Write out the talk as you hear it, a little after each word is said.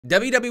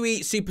WWE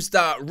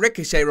superstar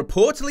Ricochet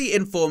reportedly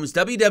informs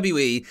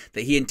WWE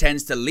that he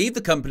intends to leave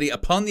the company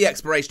upon the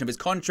expiration of his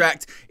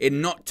contract in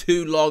not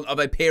too long of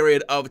a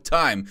period of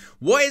time.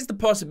 What is the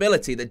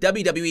possibility that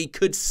WWE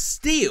could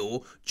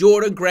steal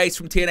Jordynne Grace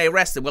from TNA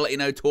Wrestling? We'll let you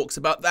know talks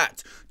about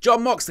that.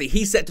 Jon Moxley,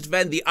 he's set to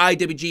defend the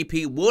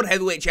IWGP World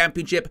Heavyweight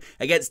Championship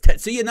against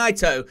Tetsuya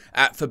Naito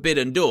at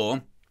Forbidden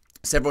Door.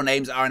 Several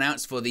names are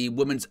announced for the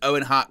Women's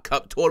Owen Hart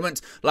Cup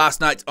tournament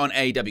last night on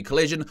AEW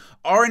Collision.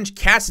 Orange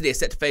Cassidy is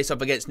set to face off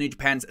against New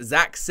Japan's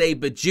Zack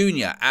Sabre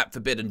Jr. at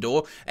Forbidden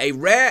Door. A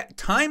rare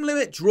time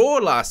limit draw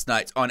last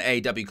night on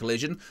AEW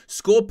Collision.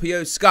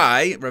 Scorpio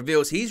Sky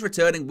reveals he's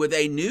returning with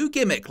a new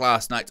gimmick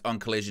last night on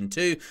Collision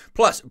 2.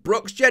 Plus,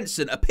 Brooks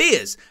Jensen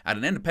appears at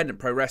an independent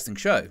pro wrestling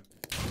show.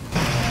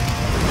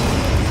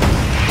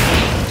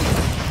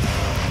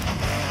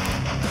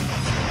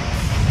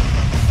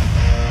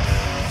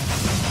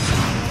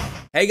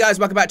 Hey guys,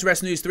 welcome back to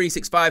Wrestling News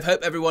 365.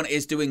 Hope everyone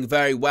is doing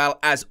very well.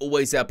 As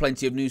always, there are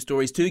plenty of news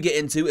stories to get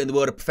into in the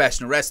world of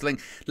professional wrestling.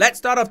 Let's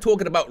start off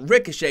talking about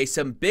Ricochet,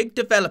 some big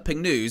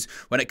developing news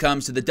when it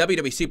comes to the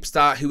WWE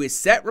superstar who is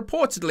set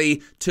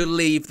reportedly to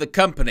leave the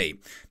company.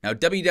 Now,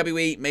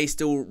 WWE may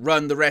still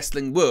run the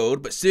wrestling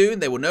world, but soon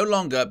they will no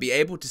longer be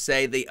able to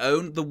say they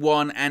own the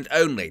one and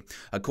only.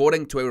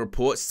 According to a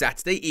report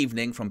Saturday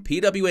evening from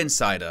PW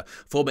Insider,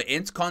 former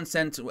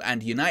Intercontinental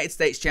and United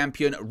States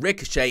champion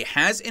Ricochet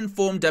has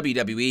informed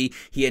WWE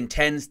he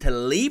intends to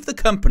leave the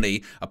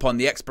company upon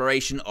the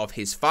expiration of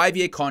his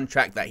 5-year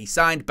contract that he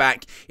signed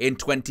back in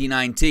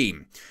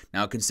 2019.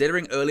 Now,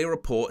 considering earlier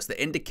reports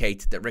that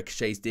indicated that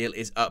Ricochet's deal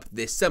is up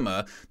this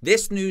summer,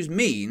 this news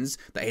means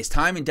that his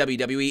time in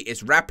WWE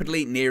is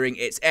rapidly nearing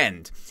its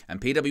end, and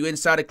PW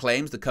Insider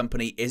claims the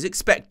company is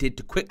expected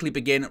to quickly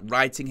begin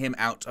writing him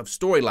out of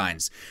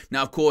storylines.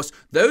 Now, of course,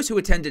 those who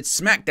attended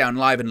SmackDown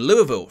Live in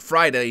Louisville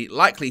Friday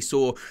likely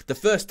saw the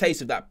first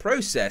taste of that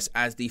process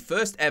as the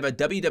first ever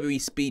WWE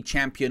Speed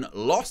Champion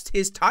lost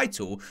his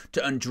title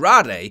to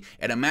Andrade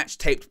in a match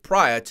taped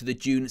prior to the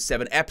June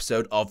 7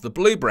 episode of The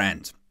Blue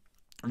Brand.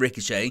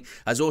 Ricochet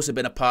has also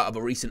been a part of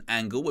a recent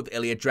angle with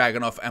Ilya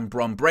Dragunov and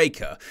Bron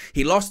Breakker.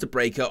 He lost to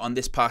Breakker on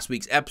this past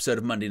week's episode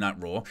of Monday Night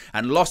Raw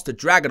and lost to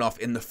Dragunov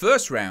in the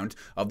first round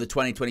of the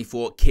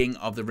 2024 King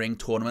of the Ring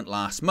tournament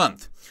last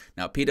month.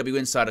 Now, PW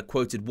Insider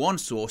quoted one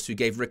source who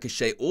gave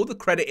Ricochet all the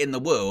credit in the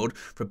world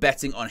for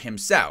betting on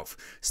himself.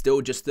 Still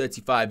just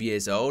 35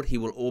 years old, he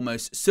will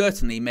almost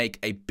certainly make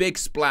a big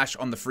splash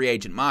on the free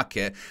agent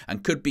market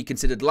and could be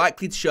considered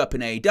likely to show up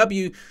in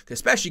AEW,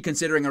 especially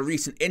considering a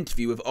recent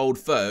interview with old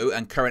foe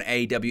and current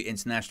AEW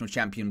International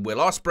Champion Will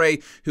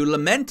Ospreay, who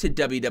lamented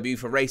WWE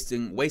for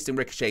wasting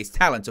Ricochet's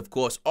talent. Of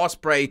course,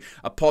 Ospreay,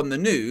 upon the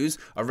news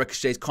of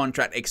Ricochet's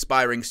contract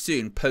expiring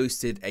soon,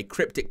 posted a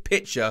cryptic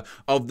picture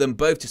of them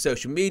both to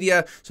social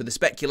media. So the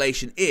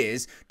speculation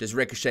is, does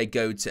Ricochet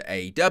go to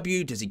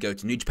AEW? Does he go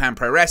to New Japan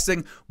Pro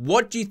Wrestling?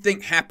 What do you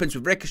think happens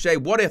with Ricochet?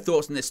 What are your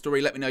thoughts on this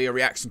story? Let me know your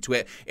reaction to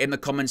it in the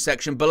comments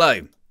section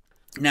below.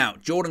 Now,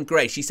 Jordynne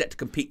Grace, she's set to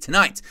compete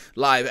tonight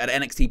live at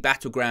NXT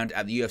Battleground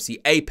at the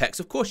UFC Apex.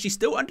 Of course, she's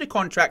still under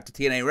contract to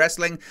TNA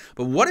Wrestling,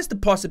 but what is the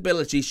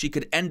possibility she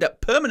could end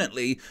up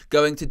permanently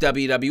going to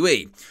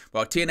WWE?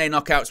 Well, TNA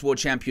Knockouts World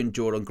Champion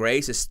Jordynne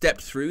Grace has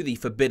stepped through the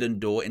forbidden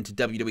door into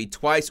WWE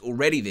twice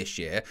already this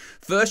year.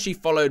 First, she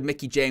followed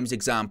Mickie James'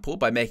 example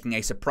by making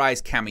a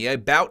surprise cameo,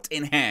 bout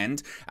in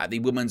hand, at the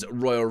Women's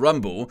Royal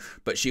Rumble,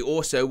 but she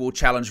also will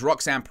challenge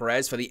Roxanne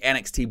Perez for the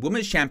NXT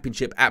Women's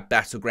Championship at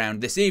Battleground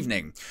this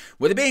evening.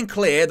 With it being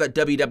clear that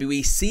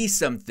WWE sees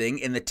something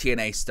in the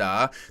TNA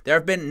star, there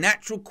have been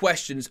natural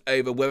questions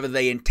over whether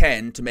they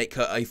intend to make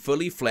her a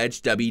fully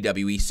fledged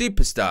WWE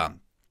superstar.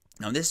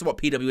 Now, this is what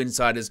PW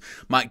Insider's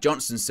Mike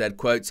Johnson said,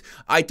 quote,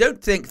 "I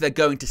don't think they're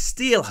going to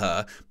steal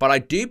her, but I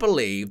do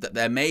believe that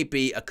there may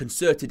be a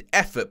concerted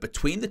effort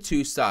between the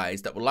two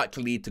sides that will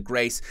likely lead to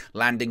Grace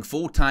landing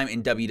full-time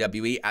in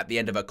WWE at the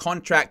end of her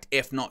contract,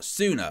 if not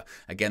sooner."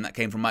 Again, that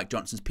came from Mike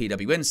Johnson's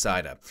PW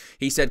Insider.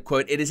 He said,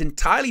 quote, "It is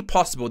entirely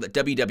possible that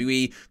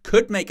WWE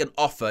could make an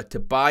offer to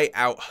buy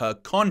out her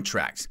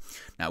contract."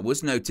 Now, it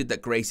was noted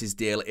that Grace's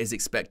deal is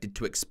expected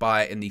to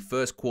expire in the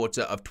first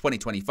quarter of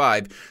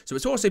 2025, so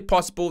it's also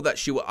possible that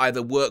she will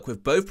either work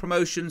with both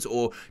promotions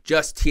or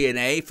just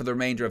TNA for the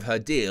remainder of her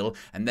deal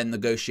and then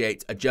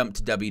negotiate a jump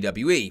to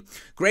WWE.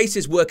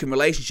 Grace's working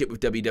relationship with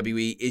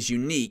WWE is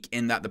unique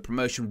in that the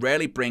promotion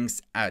rarely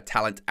brings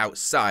talent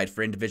outside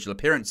for individual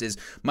appearances,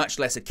 much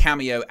less a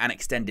cameo and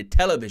extended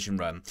television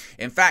run.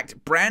 In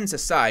fact, brands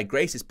aside,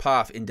 Grace's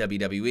path in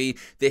WWE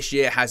this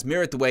year has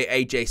mirrored the way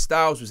AJ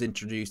Styles was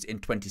introduced in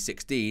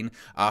 2016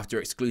 after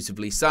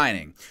exclusively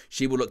signing.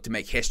 She will look to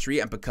make history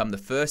and become the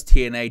first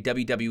TNA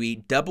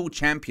WWE double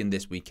champion champion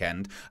this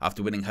weekend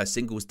after winning her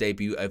singles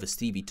debut over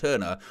Stevie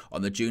Turner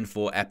on the June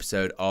 4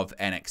 episode of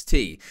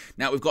NXT.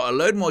 Now, we've got a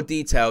load more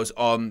details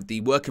on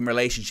the working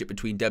relationship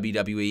between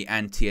WWE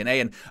and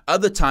TNA, and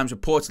other times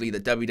reportedly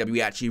that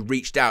WWE actually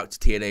reached out to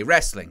TNA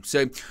Wrestling.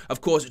 So,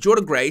 of course,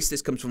 Jordynne Grace,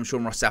 this comes from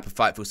Sean Ross Sapp of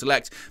Fightful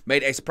Select,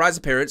 made a surprise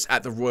appearance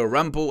at the Royal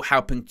Rumble,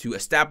 helping to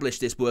establish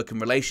this working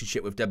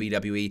relationship with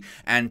WWE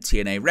and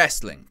TNA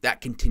Wrestling.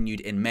 That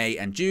continued in May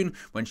and June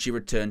when she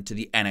returned to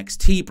the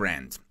NXT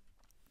brand.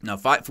 Now,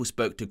 Fightful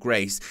spoke to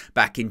Grace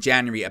back in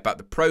January about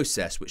the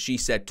process, which she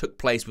said took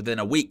place within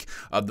a week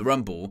of the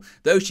Rumble.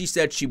 Though she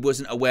said she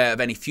wasn't aware of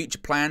any future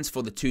plans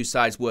for the two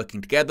sides working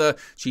together,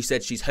 she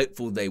said she's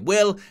hopeful they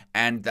will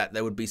and that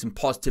there would be some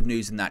positive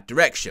news in that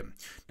direction.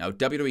 Now,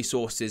 WWE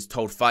sources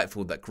told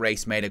Fightful that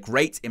Grace made a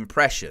great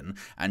impression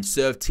and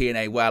served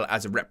TNA well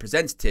as a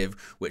representative,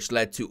 which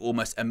led to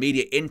almost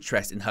immediate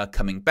interest in her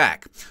coming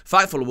back.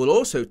 Fightful was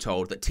also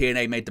told that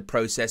TNA made the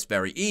process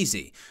very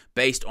easy.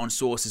 Based on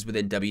sources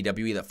within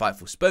WWE that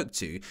Fightful spoke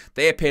to,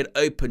 they appeared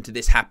open to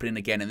this happening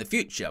again in the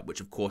future,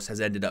 which of course has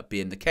ended up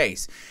being the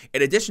case.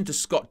 In addition to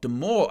Scott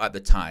D'Amore at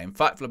the time,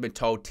 Fightful had been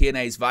told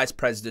TNA's Vice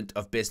President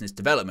of Business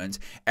Development,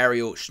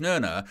 Ariel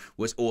Schnurner,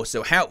 was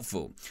also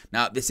helpful.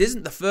 Now, this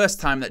isn't the first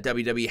time that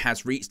WWE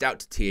has reached out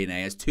to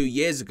TNA, as 2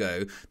 years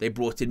ago they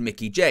brought in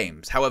Mickie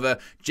James. However,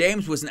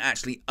 James wasn't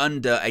actually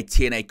under a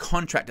TNA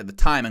contract at the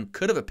time and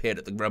could have appeared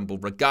at the Rumble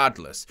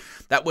regardless.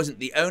 That wasn't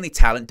the only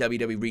talent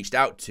WWE reached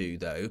out to,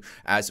 though,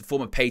 as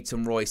former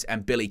Peyton Royce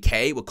and Billie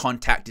Kay were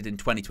contacted in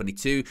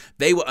 2022.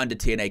 They were under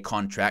TNA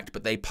contract,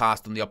 but they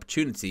passed on the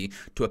opportunity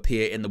to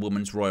appear in the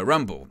Women's Royal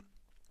Rumble.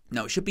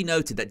 Now, it should be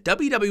noted that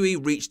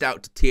WWE reached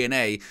out to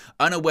TNA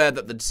unaware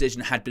that the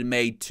decision had been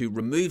made to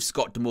remove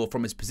Scott D'Amore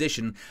from his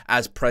position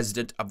as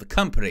president of the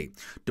company.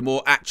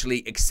 D'Amore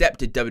actually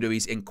accepted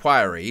WWE's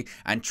inquiry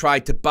and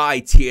tried to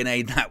buy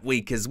TNA that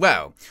week as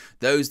well.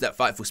 Those that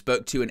Fightful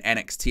spoke to in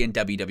NXT and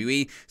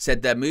WWE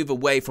said their move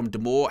away from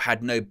D'Amore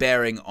had no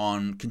bearing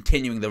on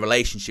continuing the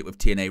relationship with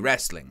TNA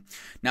Wrestling.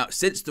 Now,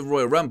 since the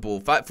Royal Rumble,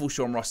 Fightful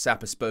Sean Ross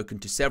Sapp has spoken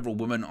to several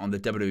women on the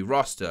WWE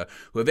roster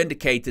who have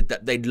indicated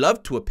that they'd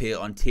love to appear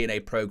on TNA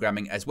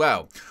programming as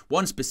well.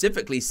 One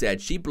specifically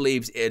said she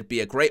believes it'd be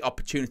a great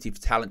opportunity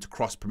for talent to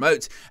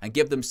cross-promote and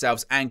give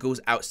themselves angles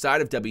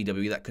outside of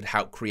WWE that could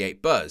help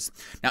create buzz.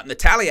 Now,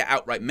 Natalya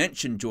outright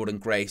mentioned Jordynne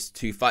Grace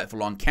to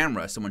Fightful on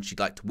camera, someone she'd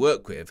like to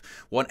work with.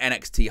 One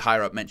NXT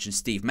higher-up mentioned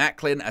Steve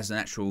Macklin as an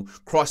actual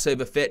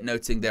crossover fit,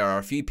 noting there are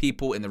a few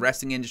people in the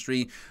wrestling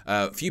industry,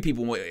 more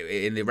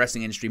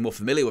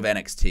familiar with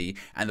NXT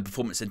and the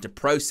Performance Center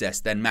process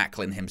than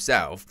Macklin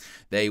himself.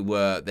 There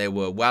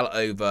were well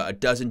over a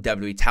dozen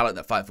WWE talent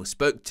that Fightful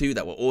spoke to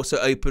that were also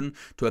open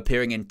to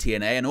appearing in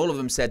TNA, and all of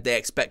them said they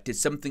expected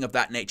something of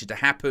that nature to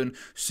happen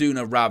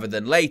sooner rather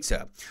than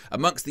later.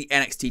 Amongst the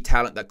NXT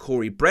talent that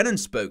Corey Brennan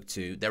spoke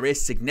to, there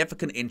is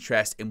significant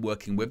interest in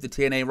working with the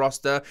TNA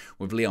roster,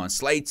 with Leon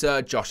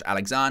Slater, Josh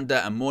Alexander,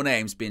 and more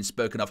names being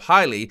spoken of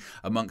highly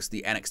amongst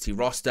the NXT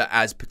roster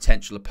as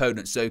potential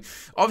opponents. So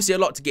obviously a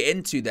lot to get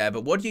into there,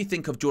 but what do you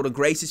think of Jordynne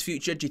Grace's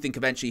future? Do you think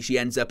eventually she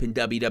ends up in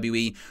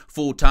WWE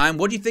full-time?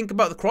 What do you think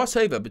about the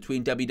crossover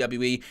between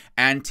WWE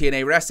and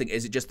TNA Wrestling?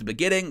 Is it just the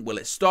beginning? Will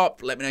it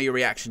stop? Let me know your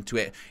reaction to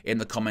it in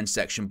the comments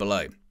section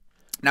below.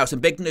 Now,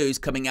 some big news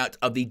coming out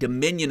of the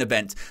Dominion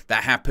event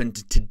that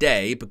happened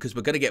today, because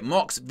we're going to get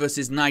Mox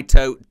versus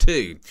Naito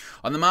 2.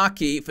 On the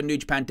marquee for New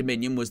Japan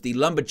Dominion was the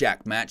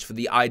Lumberjack match for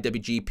the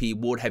IWGP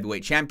World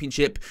Heavyweight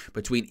Championship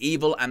between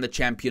Evil and the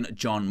champion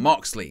Jon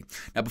Moxley.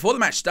 Now, before the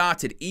match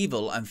started,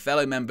 Evil and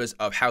fellow members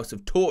of House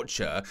of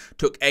Torture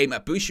took aim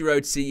at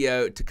Bushiroad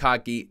CEO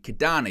Takagi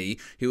Kidani,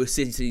 who was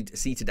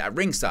seated at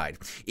ringside.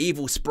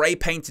 Evil spray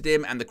painted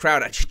him and the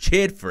crowd actually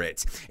cheered for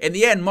it. In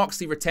the end,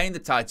 Moxley retained the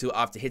title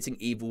after hitting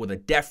Evil with a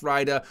Death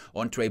Rider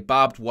onto a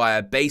barbed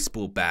wire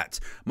baseball bat.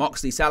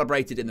 Moxley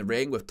celebrated in the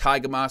ring with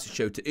Tiger Mask,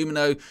 Shota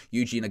Umino,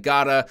 Yuji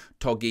Nagata,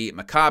 Togi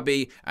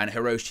Makabe, and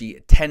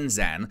Hiroshi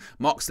Tenzan.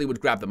 Moxley would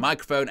grab the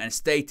microphone and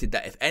stated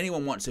that if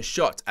anyone wants a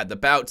shot at the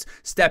belt,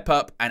 step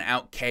up, and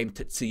out came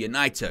Tetsuya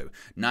Naito.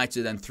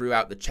 Naito then threw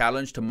out the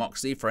challenge to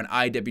Moxley for an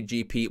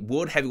IWGP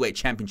World Heavyweight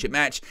Championship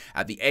match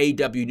at the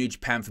AEW New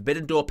Japan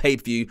Forbidden Door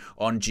pay-per-view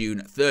on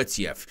June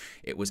 30th.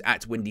 It was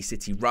at Windy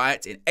City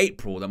Riot in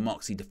April that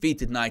Moxley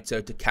defeated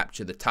Naito to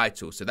capture the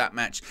title. So that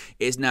match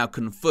is now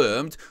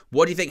confirmed.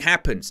 What do you think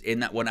happens in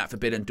that one at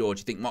Forbidden Door?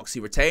 Do you think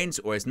Moxley retains,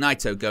 or is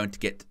Naito going to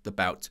get the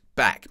bout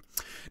back?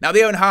 Now,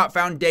 the Owen Hart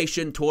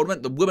Foundation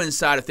tournament, the women's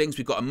side of things,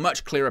 we've got a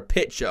much clearer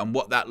picture on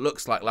what that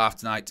looks like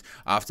last night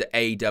after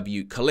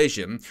AEW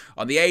Collision.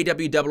 On the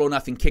AEW Double or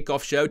Nothing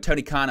kickoff show,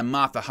 Tony Khan and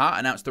Martha Hart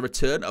announced the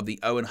return of the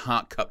Owen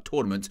Hart Cup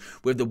tournament,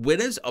 with the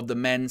winners of the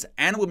men's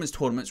and women's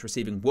tournaments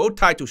receiving world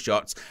title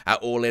shots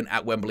at All In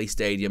at Wembley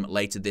Stadium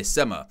later this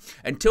summer.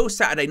 Until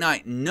Saturday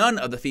night, none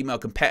of the female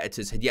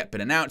competitors had yet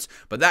been announced,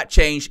 but that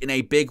changed in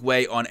a big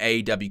way on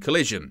AEW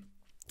Collision.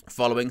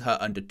 Following her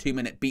under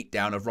 2-minute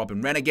beatdown of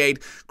Robin Renegade,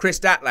 Kris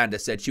Statlander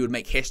said she would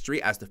make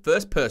history as the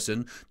first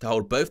person to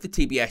hold both the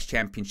TBS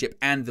Championship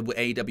and the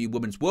AEW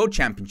Women's World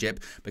Championship,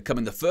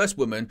 becoming the first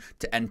woman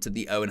to enter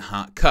the Owen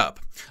Hart Cup.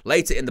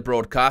 Later in the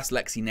broadcast,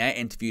 Lexi Nair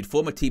interviewed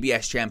former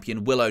TBS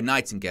champion Willow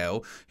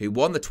Nightingale, who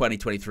won the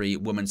 2023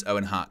 Women's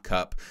Owen Hart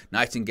Cup.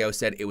 Nightingale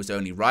said it was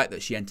only right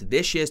that she entered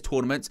this year's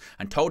tournament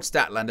and told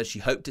Statlander she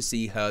hoped to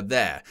see her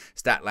there.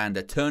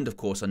 Statlander turned, of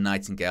course, on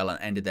Nightingale and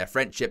ended their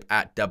friendship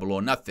at Double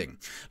or Nothing.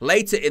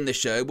 Later in the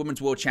show,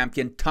 Women's World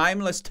Champion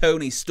Timeless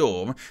Toni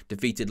Storm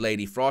defeated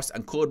Lady Frost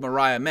and called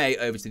Mariah May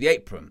over to the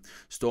apron.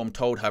 Storm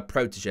told her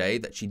protege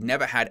that she'd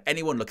never had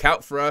anyone look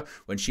out for her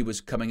when she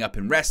was coming up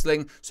in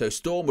wrestling, so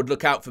Storm would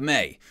look out for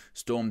May.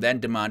 Storm then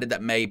demanded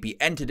that May be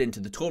entered into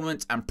the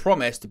tournament and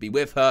promised to be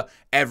with her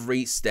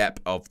every step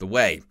of the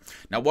way.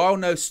 Now, while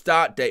no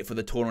start date for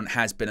the tournament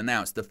has been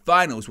announced, the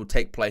finals will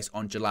take place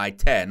on July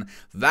 10.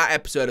 That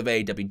episode of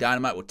AEW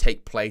Dynamite will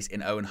take place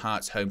in Owen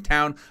Hart's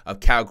hometown of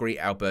Calgary,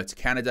 Alberta,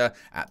 Canada,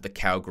 at the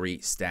Calgary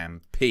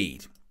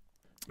Stampede.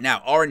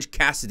 Now, Orange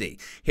Cassidy,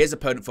 his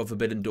opponent for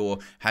Forbidden Door,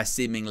 has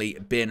seemingly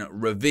been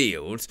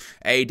revealed.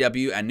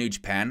 AEW and New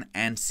Japan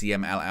and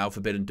CMLL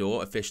Forbidden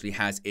Door officially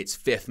has its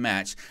 5th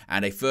match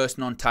and a first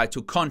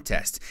non-title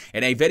contest.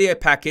 In a video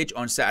package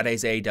on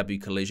Saturday's AEW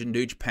Collision,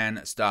 New Japan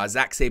star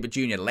Zack Sabre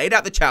Jr. laid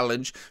out the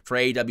challenge for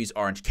AEW's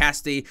Orange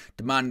Cassidy,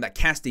 demanding that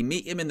Cassidy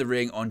meet him in the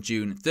ring on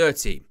June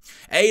 30.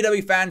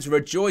 AEW fans,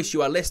 rejoice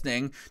you are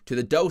listening to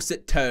the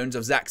dulcet tones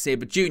of Zack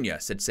Sabre Jr.,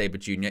 said Sabre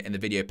Jr. in the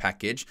video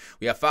package.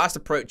 We are fast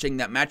approaching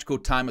that magical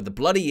time of the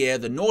bloody year,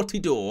 the naughty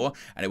door,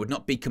 and it would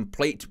not be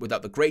complete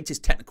without the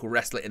greatest technical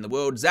wrestler in the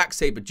world, Zack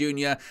Sabre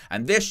Jr.,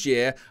 and this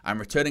year I'm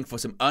returning for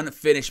some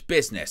unfinished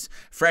business.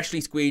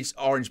 Freshly squeezed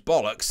orange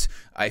bollocks.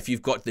 If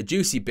you've got the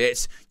juicy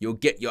bits, you'll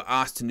get your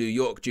ass to New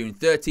York June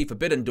 30,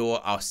 Forbidden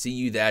Door. I'll see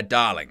you there,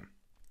 darling.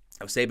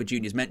 Sabre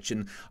Jr.'s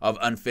mention of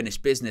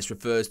unfinished business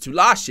refers to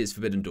last year's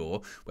Forbidden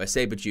Door, where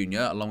Sabre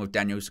Jr., along with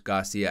Daniel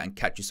Garcia and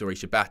Katsuyori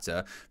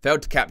Shibata,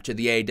 failed to capture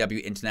the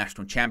AEW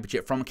International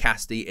Championship from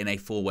Cassidy in a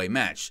 4-way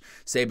match.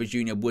 Sabre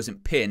Jr.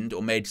 wasn't pinned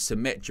or made to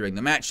submit during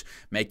the match,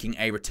 making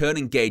a return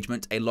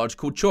engagement a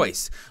logical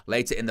choice.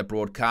 Later in the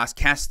broadcast,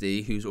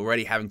 Cassidy, who's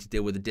already having to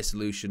deal with the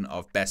dissolution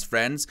of best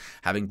friends,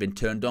 having been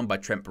turned on by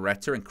Trent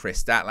Beretta and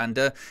Kris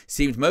Statlander,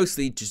 seemed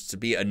mostly just to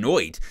be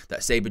annoyed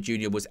that Sabre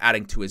Jr. was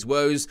adding to his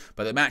woes,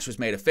 but the match was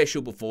made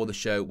official before the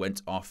show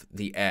went off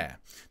the air.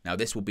 Now,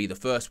 this will be the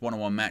first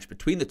one-on-one match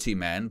between the two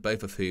men,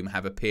 both of whom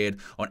have appeared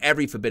on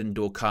every Forbidden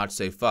Door card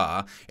so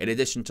far. In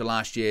addition to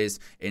last year's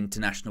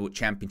International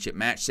Championship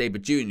match, Sabre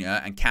Jr.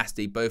 and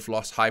Cassidy both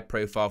lost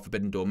high-profile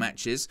Forbidden Door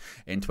matches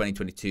in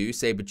 2022.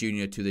 Sabre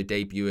Jr. to the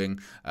debuting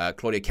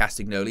Claudio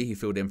Castagnoli, who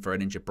filled in for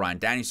an injured Bryan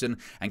Danielson,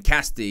 and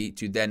Cassidy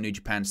to then New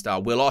Japan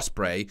star Will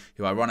Ospreay,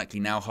 who ironically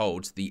now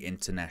holds the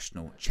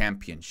International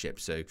Championship.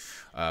 So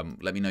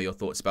let me know your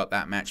thoughts about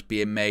that match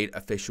being made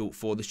official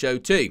for the show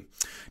too.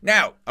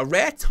 Now, a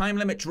rare time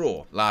limit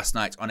draw last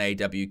night on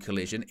AEW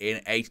Collision in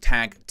a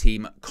tag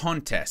team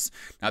contest.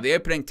 Now, the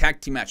opening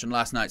tag team match on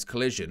last night's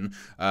Collision,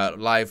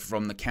 live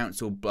from the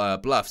Council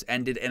Bluffs,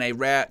 ended in a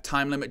rare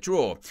time limit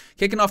draw.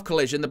 Kicking off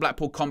Collision, the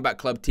Blackpool Combat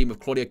Club team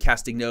of Claudio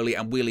Castagnoli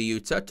and Wheeler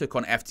Yuta took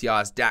on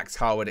FTR's Dax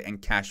Harwood and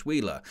Cash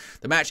Wheeler.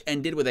 The match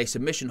ended with a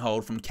submission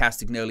hold from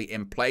Castagnoli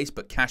in place,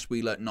 but Cash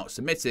Wheeler not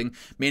submitting,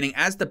 meaning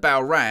as the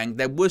bell rang,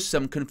 there was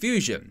some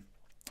confusion.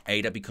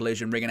 AEW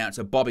Collision ring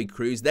announcer Bobby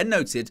Cruz then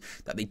noted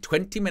that the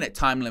 20-minute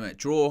time limit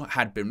draw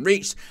had been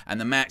reached and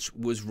the match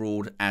was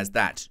ruled as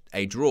that,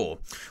 a draw.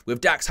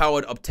 With Dax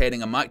Howard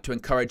obtaining a mic to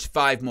encourage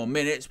 5 more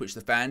minutes, which the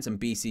fans and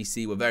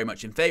BCC were very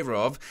much in favour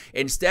of,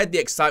 instead the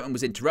excitement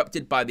was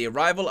interrupted by the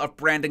arrival of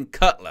Brandon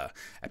Cutler.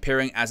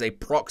 Appearing as a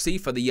proxy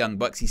for the Young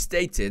Bucks, he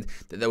stated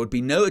that there would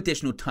be no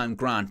additional time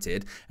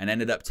granted and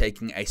ended up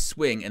taking a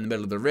swing in the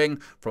middle of the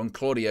ring from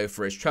Claudio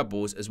for his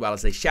troubles, as well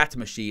as a shatter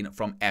machine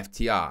from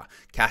FTR.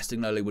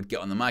 Castagnoli would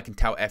get on the mic and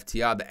tell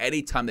FTR that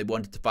any time they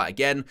wanted to fight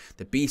again,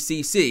 the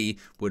BCC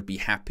would be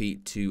happy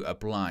to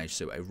oblige.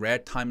 So a rare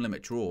time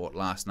limit draw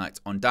last night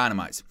on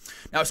Dynamite.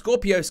 Now,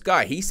 Scorpio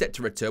Sky, he's set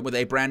to return with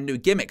a brand new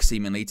gimmick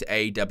seemingly to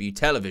AEW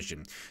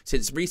television.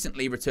 Since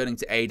recently returning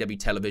to AEW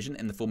television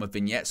in the form of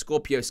vignettes,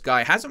 Scorpio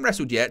Sky hasn't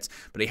wrestled yet,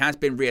 but he has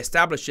been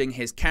re-establishing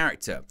his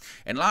character.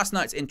 In last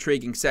night's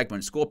intriguing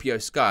segment, Scorpio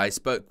Sky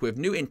spoke with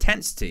new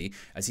intensity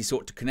as he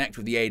sought to connect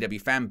with the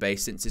AEW fan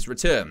base since his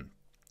return.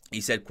 He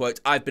said, quote,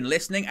 "I've been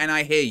listening and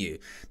I hear you.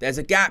 There's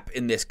a gap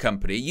in this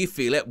company. You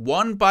feel it.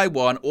 One by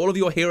one, all of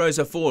your heroes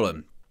have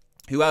fallen.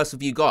 Who else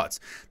have you got?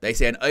 They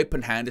say an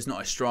open hand is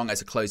not as strong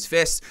as a closed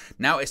fist.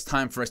 Now it's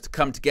time for us to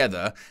come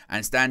together,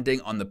 and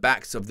standing on the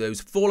backs of those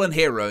fallen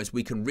heroes,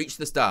 we can reach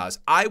the stars.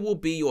 I will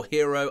be your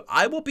hero.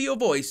 I will be your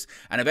voice.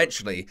 And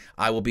eventually,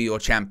 I will be your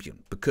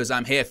champion because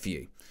I'm here for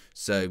you."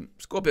 So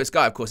Scorpio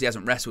Sky, of course, he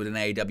hasn't wrestled in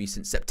AEW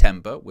since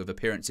September, with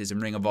appearances in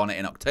Ring of Honor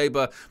in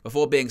October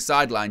before being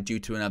sidelined due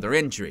to another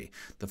injury.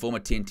 The former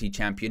TNT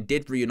champion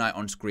did reunite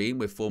on screen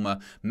with former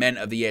Men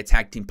of the Year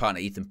tag team partner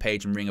Ethan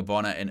Page in Ring of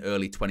Honor in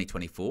early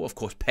 2024. Of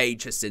course,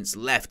 Page has since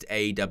left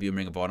AEW and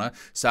Ring of Honor,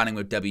 signing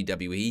with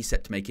WWE,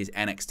 set to make his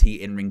NXT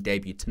in-ring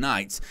debut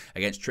tonight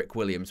against Trick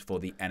Williams for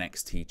the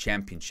NXT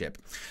Championship.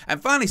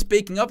 And finally,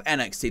 speaking of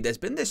NXT, there's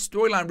been this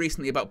storyline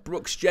recently about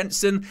Brooks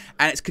Jensen,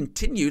 and it's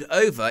continued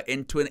over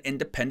into an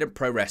independent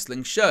pro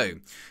wrestling show.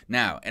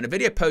 Now, in a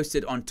video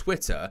posted on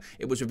Twitter,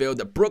 it was revealed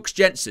that Brooks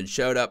Jensen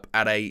showed up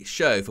at a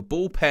show for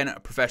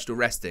Bullpen Professional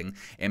Wrestling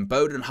in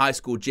Bowdoin High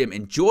School Gym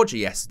in Georgia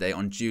yesterday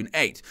on June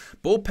 8th.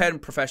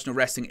 Bullpen Professional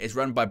Wrestling is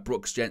run by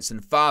Brooks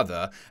Jensen's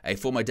father, a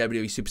former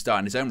WWE superstar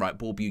in his own right,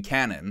 Bull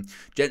Buchanan.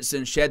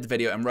 Jensen shared the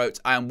video and wrote,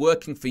 "I am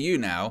working for you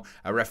now,"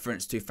 a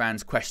reference to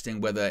fans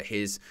questioning whether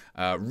his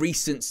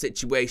recent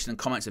situation and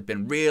comments have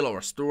been real or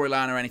a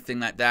storyline or anything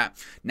like that.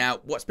 Now,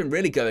 what's been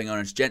really going on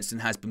is Jensen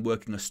has been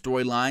working a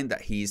storyline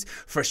that he's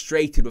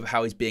frustrated with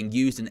how he's being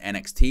used in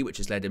NXT, which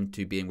has led him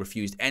to being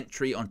refused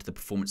entry onto the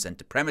Performance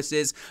Center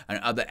premises and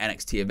other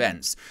NXT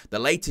events. The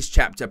latest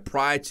chapter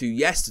prior to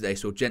yesterday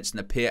saw Jensen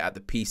appear at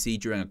the PC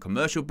during a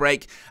commercial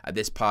break at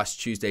this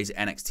past Tuesday's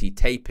NXT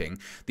taping.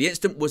 The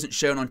incident wasn't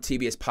shown on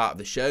TV as part of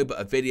the show, but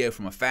a video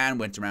from a fan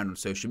went around on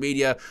social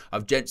media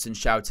of Jensen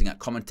shouting at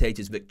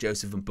commentators Vic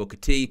Joseph and Booker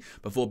T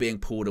before being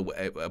pulled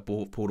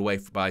away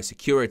by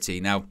security.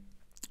 Now,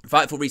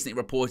 Fightful recently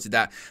reported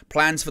that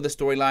plans for the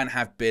storyline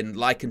have been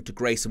likened to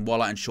Grayson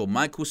Waller and Shawn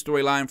Michaels'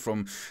 storyline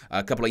from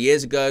a couple of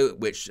years ago,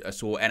 which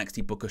saw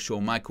NXT booker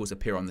Shawn Michaels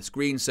appear on the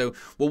screen. So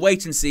we'll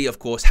wait and see, of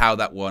course, how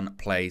that one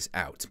plays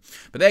out.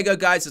 But there you go,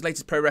 guys. That's the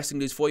latest pro wrestling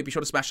news for you. Be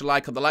sure to smash a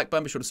like on the like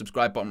button. Be sure to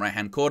subscribe, bottom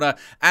right-hand corner.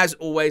 As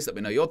always, let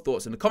me know your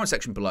thoughts in the comment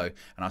section below, and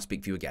I'll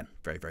speak to you again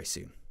very, very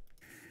soon.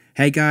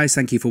 Hey guys,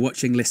 thank you for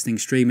watching, listening,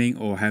 streaming,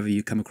 or however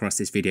you come across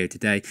this video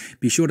today.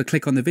 Be sure to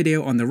click on the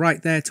video on the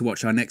right there to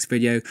watch our next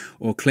video,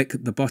 or click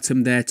the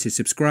bottom there to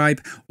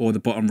subscribe, or the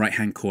bottom right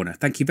hand corner.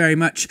 Thank you very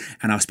much,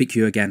 and I'll speak to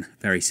you again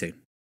very soon.